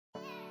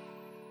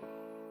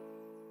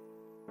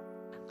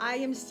I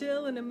am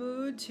still in a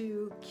mood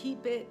to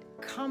keep it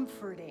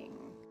comforting.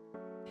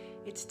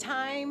 It's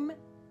time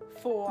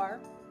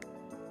for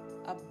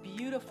a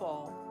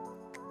beautiful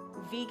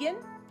vegan,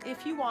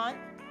 if you want,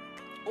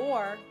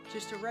 or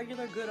just a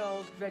regular good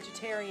old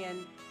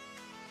vegetarian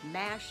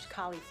mashed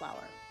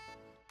cauliflower.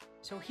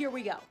 So here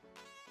we go.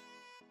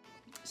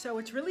 So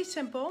it's really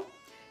simple,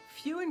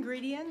 few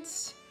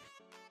ingredients.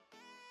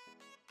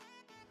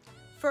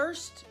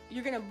 First,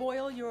 you're gonna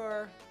boil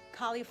your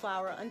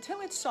cauliflower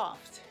until it's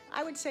soft.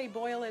 I would say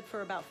boil it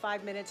for about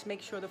 5 minutes,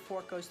 make sure the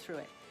fork goes through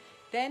it.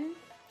 Then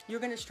you're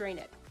gonna strain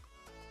it.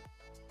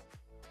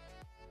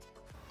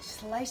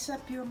 Slice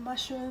up your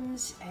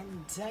mushrooms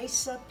and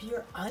dice up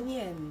your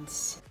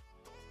onions.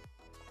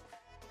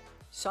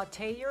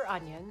 Saute your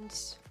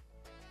onions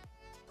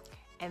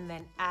and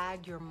then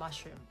add your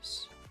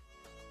mushrooms.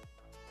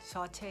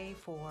 Saute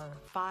for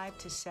 5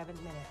 to 7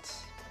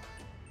 minutes.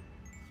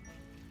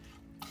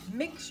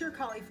 Mix your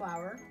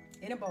cauliflower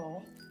in a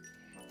bowl,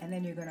 and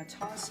then you're going to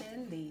toss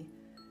in the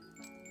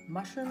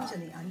mushrooms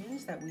and the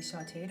onions that we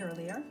sauteed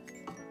earlier.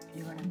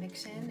 You're going to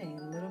mix in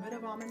a little bit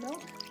of almond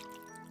milk,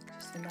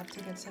 just enough to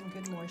get some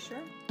good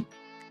moisture.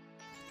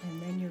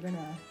 And then you're going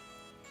to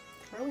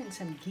throw in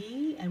some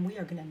ghee, and we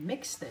are going to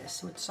mix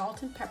this with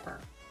salt and pepper.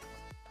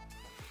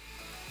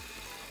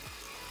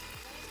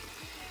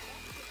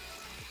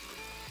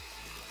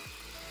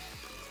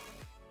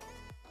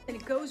 And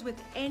it goes with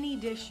any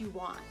dish you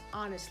want,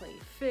 honestly.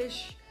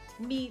 Fish,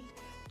 meat,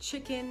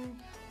 chicken,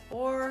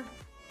 or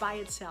by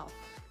itself.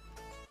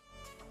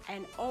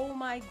 And oh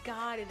my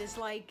God, it is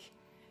like,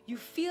 you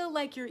feel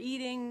like you're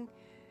eating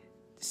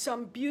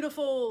some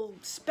beautiful,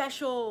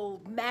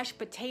 special mashed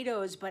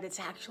potatoes, but it's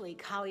actually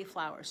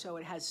cauliflower. So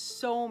it has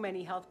so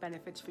many health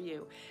benefits for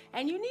you.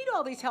 And you need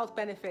all these health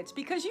benefits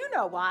because you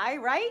know why,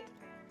 right?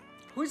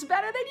 Who's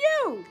better than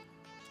you?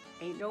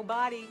 Ain't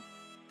nobody.